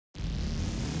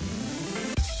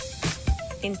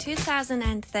In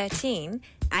 2013,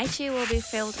 Aichi will be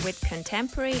filled with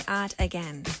contemporary art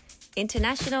again.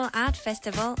 International Art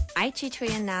Festival Aichi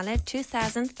Triennale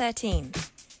 2013.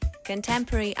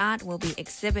 Contemporary art will be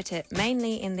exhibited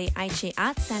mainly in the Aichi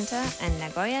Art Center and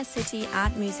Nagoya City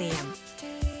Art Museum.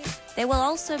 They will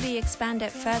also be expanded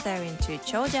further into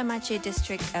Chojamachi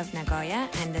district of Nagoya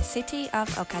and the city of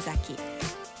Okazaki.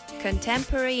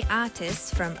 Contemporary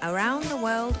artists from around the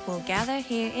world will gather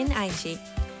here in Aichi.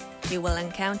 You will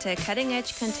encounter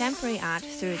cutting-edge contemporary art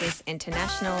through this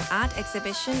international art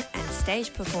exhibition and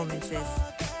stage performances.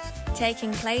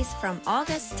 Taking place from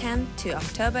August 10th to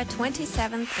October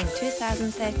 27th in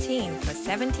 2013 for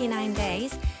 79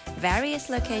 days, various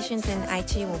locations in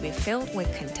Aichi will be filled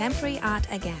with contemporary art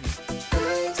again.